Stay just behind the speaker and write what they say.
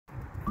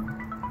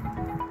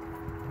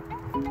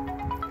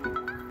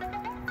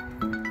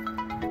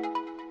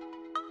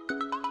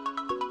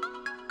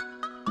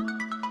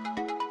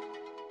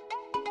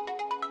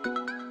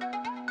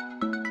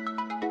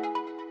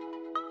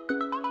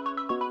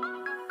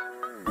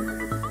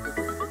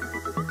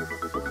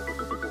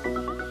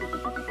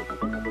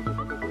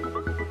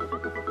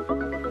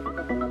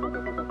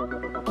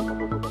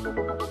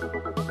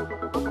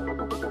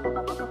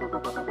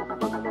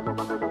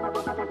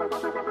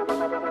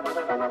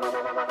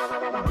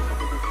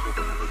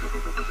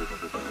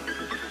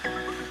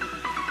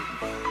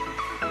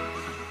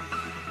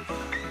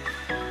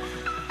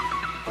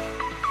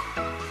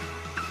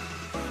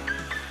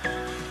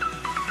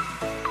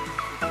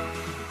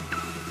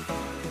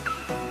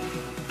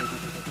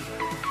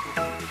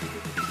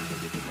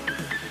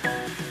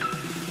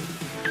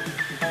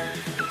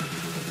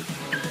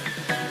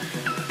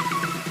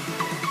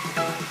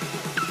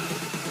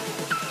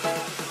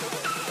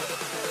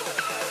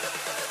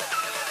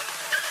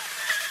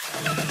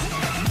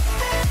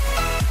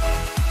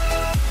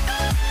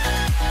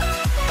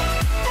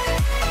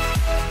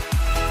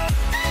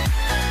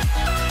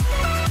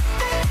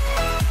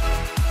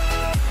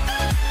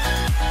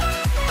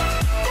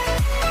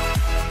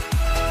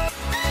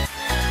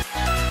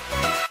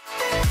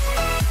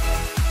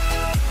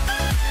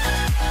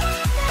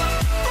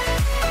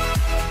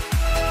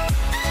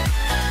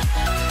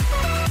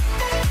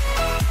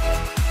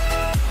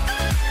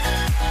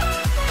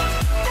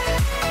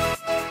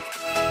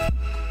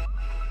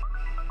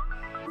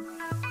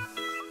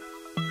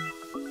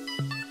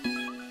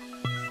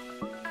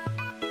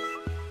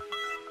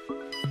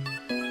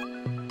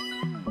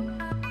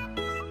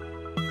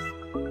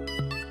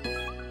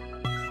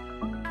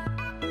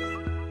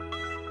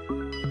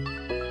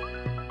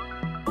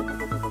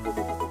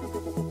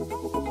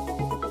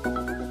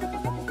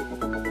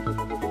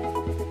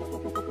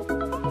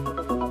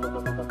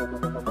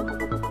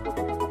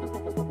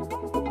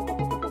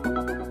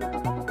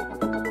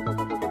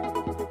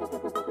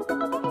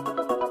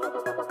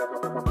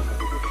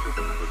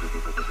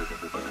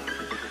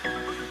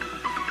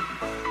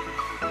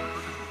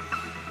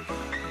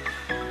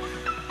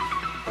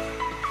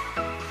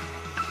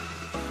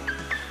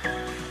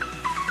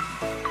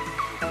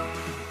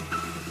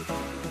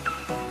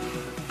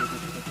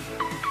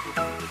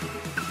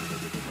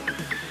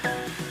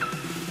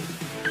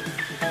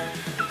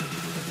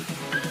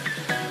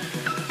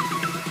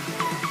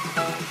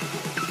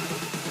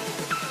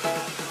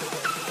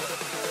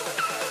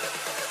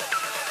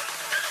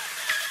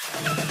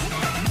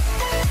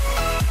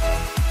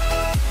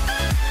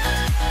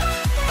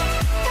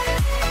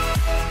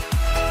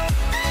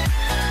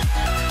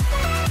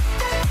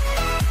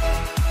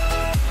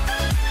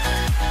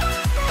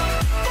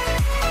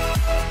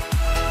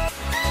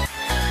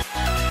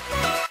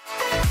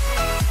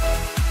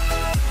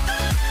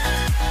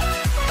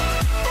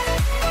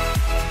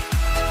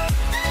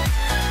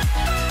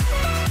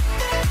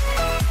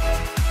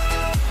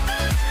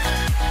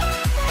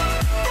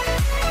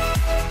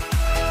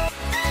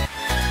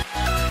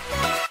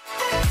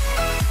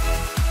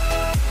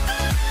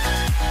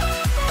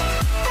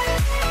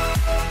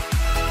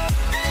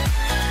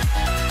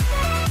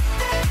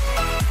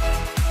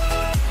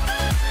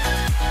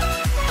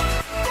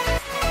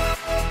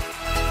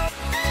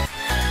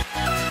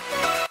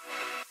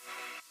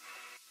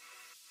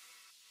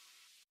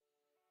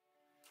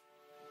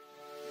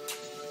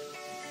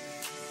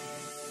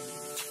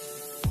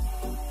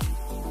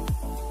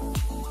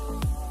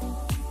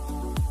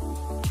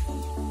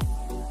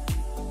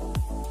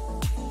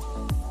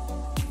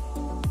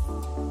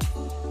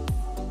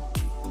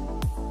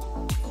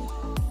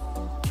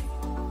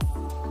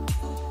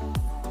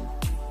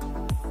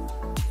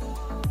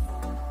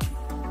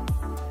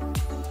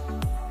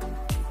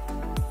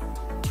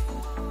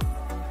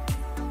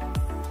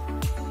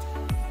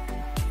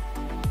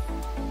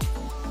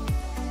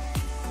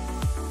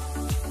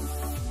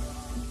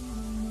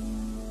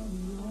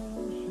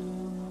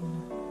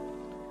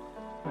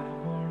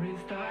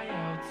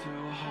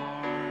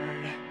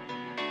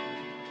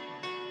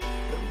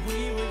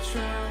We were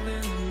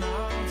traveling the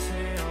mountains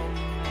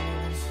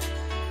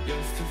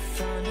just to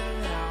find the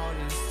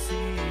loudest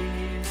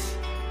seas.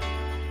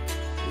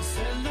 We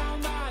sat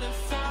down by the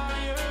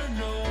fire,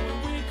 knowing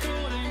we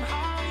could aim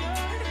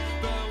higher,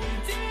 but we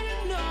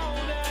didn't know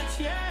that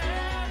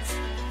yet.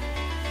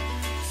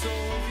 So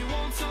if you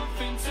want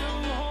something to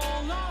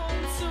hold on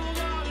to,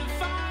 gotta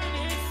find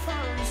it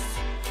first.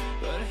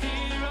 But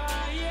here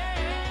I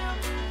am,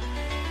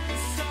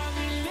 'cause I've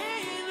been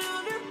laying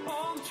under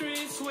palm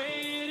trees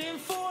waiting